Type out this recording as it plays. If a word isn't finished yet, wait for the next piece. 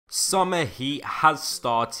Summer heat has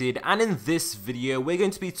started, and in this video we're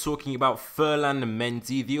going to be talking about Ferland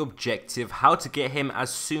Mendy, the objective, how to get him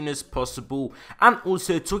as soon as possible, and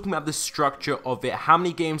also talking about the structure of it, how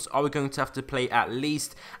many games are we going to have to play at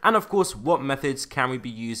least, and of course what methods can we be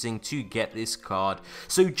using to get this card.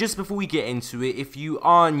 So just before we get into it, if you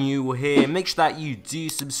are new here, make sure that you do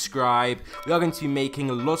subscribe. We are going to be making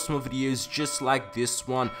lots more videos just like this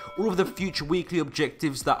one, all of the future weekly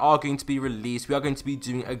objectives that are going to be released. We are going to be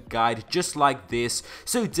doing a guide just like this,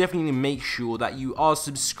 so definitely make sure that you are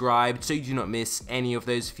subscribed so you do not miss any of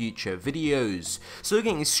those future videos. So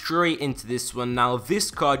getting straight into this one now, this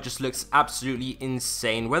card just looks absolutely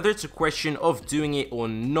insane. Whether it's a question of doing it or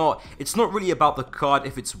not, it's not really about the card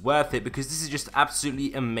if it's worth it, because this is just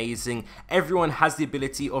absolutely amazing. Everyone has the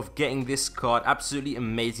ability of getting this card, absolutely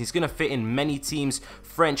amazing. It's going to fit in many teams,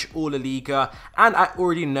 French or La Liga, and I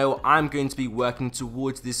already know I'm going to be working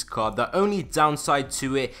towards this card. The only downside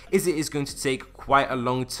to it is it is going to take quite a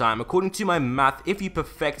long time. According to my math, if you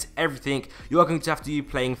perfect everything, you are going to have to be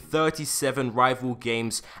playing 37 rival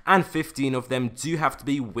games, and 15 of them do have to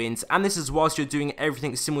be wins, and this is whilst you're doing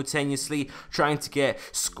everything simultaneously, trying to get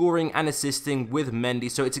scoring and assisting with Mendy.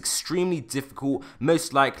 So it's extremely difficult.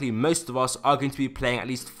 Most likely most of us are going to be playing at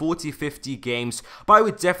least 40-50 games, but I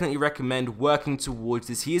would definitely recommend working towards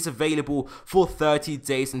this. He is available for 30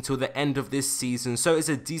 days until the end of this season, so it's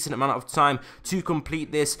a decent amount of time to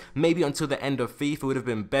complete this. Maybe until the end of FIFA would have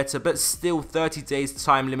been better, but still 30 days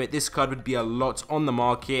time limit. This card would be a lot on the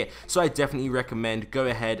market, so I definitely recommend go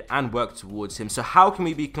ahead and work towards him. So how can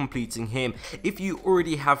we be completing him? If you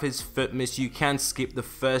already have his FUTmas, you can skip the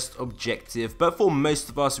first objective, but for most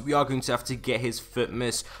of us we are going to have to get his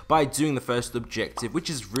FUTmas by doing the first objective, which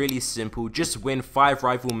is really simple. Just win 5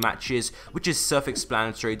 rival matches, which is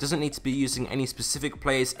self-explanatory. Doesn't need to be using any specific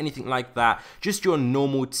players, anything like that, just your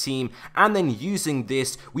normal team. And then using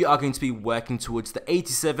this, we are going to be working towards the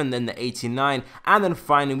 87, then the 89, and then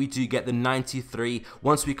finally we do get the 93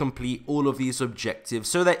 once we complete all of these objectives.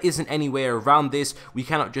 So there isn't any way around this. We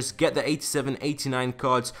cannot just get the 87, 89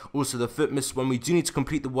 cards, also the FUTmas one. We do need to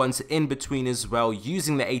complete the ones in between as well,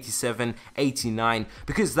 using the 87, 89,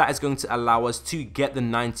 because that is going to allow us to get the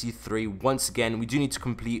 93. Once again, we do need to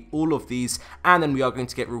complete all of these, and then we are going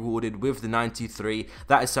to get rewarded with the 93.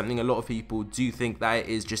 That is something a lot of people do think that it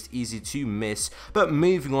is just easy to miss. But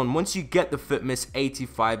moving on, once you get the FUTmas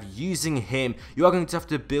 85, using him, you are going to have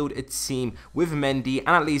to build a team with Mendy and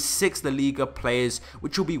at least 6 La Liga players,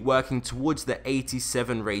 which will be working towards the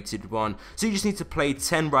 87 rated one. So you just need to play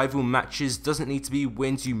 10 rival matches. Doesn't need to be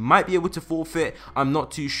wins. You might be able to forfeit, I'm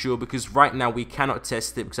not too sure, because right now we cannot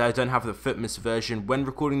test it because I don't have the FUTmas version when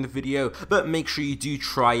recording the video, but make sure you do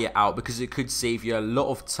try it out because it could save you a lot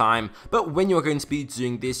of time. But when you're going to be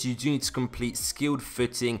doing this, you do need to complete skilled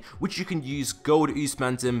footing, which you can use gold FUTmas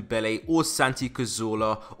Mendy or Santi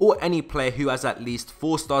Cazorla, or any player who has at least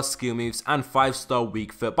 4-star skill moves and 5-star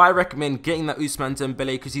weak foot. But I recommend getting that FUTmas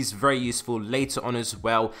Mendy because he's very useful later on as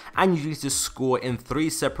well, and you need to score in 3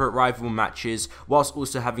 separate rival matches whilst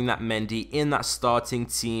also having that Mendy in that starting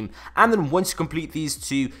team. And then once you complete these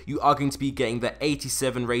two, you are going to be getting the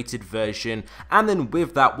 87 rated version, and then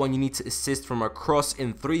with that one you need to assist from a cross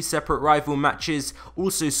in 3 separate rival matches,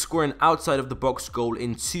 also scoring outside of the box goal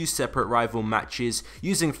in 2 separate rival matches,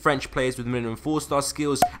 using French players with minimum 4-star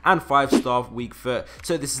skills and 5-star weak foot.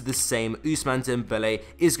 So this is the same. FUTmas Mendy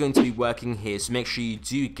is going to be working here, so make sure you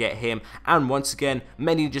do get him. And once again,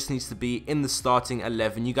 Mendy just needs to be in the starting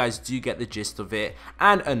 11. You guys do get the gist of it.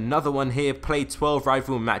 And another one here, play 12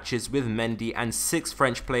 rival matches with Mendy and 6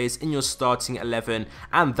 French players in your starting 11,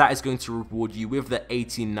 and that is going to reward you with the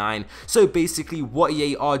 89. So basically what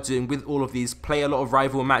EA are doing with all of these, play a lot of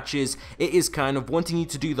rival matches. It is kind of wanting you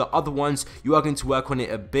to do the other ones. You are going to work on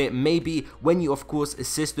it a bit. Maybe when you of course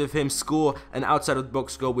assist with him, score an outside of the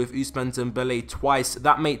box goal with FUTmas Mendy twice.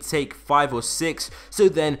 That may take 5 or 6, so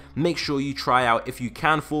then make sure you try out if you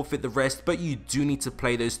can forfeit the rest, but you do need to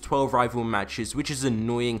play those 12 rival matches, which is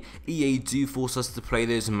annoying. EA do force us to play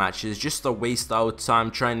those matches just to waste our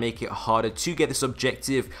time, try and make it harder to get this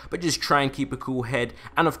objective, but just try and keep a cool head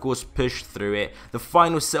and of course push through it. The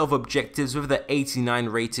final set of objectives with the 89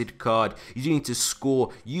 rated card, you do need to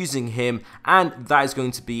score using him, and that is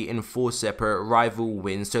going to be in 4 separate rival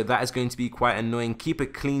wins, so that is going to be quite annoying. Keep a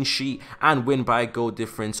clean sheet and win by a goal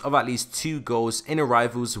difference of at least 2 goals in a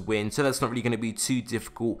rival's win, so that's not really going to be too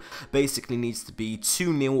difficult. Basically needs to be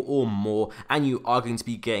 2-0 or more, and you are going to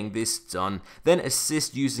be getting this done. Then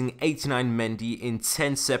assist using 89 Mendy in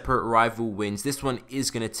 10 separate rival wins. This one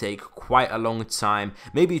is going to take quite a long time.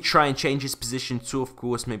 Maybe try and change his position to, of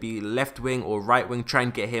course, maybe left wing or right wing, try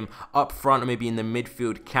and get him up front or maybe in the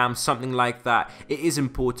midfield cam, something like that. that, it is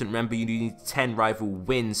important. Remember, you need 10 rival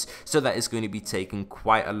wins, so that is going to be taking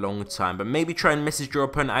quite a long time. But maybe try and message your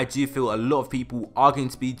opponent. I do feel a lot of people are going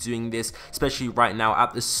to be doing this, especially right now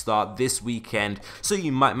at the start this weekend. So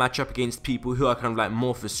you might match up against people who are kind of like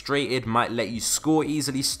more frustrated, might let you score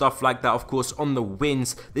easily, stuff like that. Of course, on the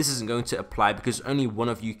wins, this isn't going to apply because only one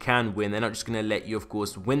of you can win. They're not just going to let you, of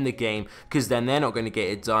course, win the game, because then they're not going to get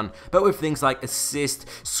it done. But with things like assist,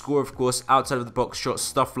 score, of course, outside of the box shot,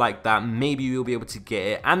 stuff like that, maybe you'll be able to get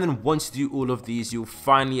it. And then once you do all of these, you'll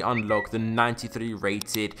finally unlock the 93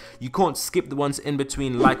 rated. You can't skip the ones in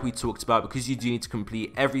between like we talked about, because you do need to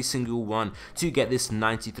complete every single one to get this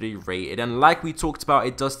 93 rated. And like we talked about,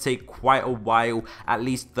 it does take quite a while, at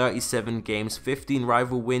least 37 games, 15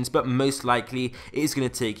 rival wins, but most likely it is going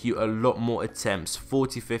to take you a lot more attempts,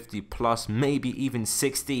 40, 50 plus, maybe even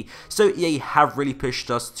 60. So EA have really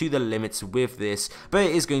pushed us to the limits with this, but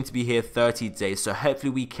it is going to be here 30 days, so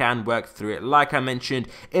hopefully we can work through it. Like I mentioned,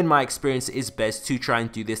 in my experience, it is best to try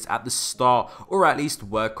and do this at the start, or at least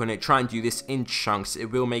work on it. Try and do this in chunks. It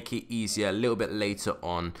will make it easier a little bit later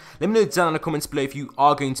on. Let me know down in the comments below if you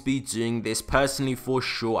are going to be doing this. Personally, for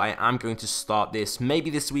sure, I am going to start this maybe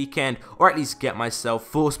this weekend, or at least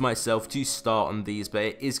force myself to start on these, but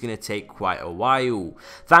it is going to take quite a while.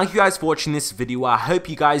 Thank you guys for watching this video. I hope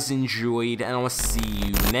you guys enjoyed, and I'll see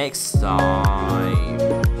you next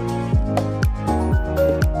time.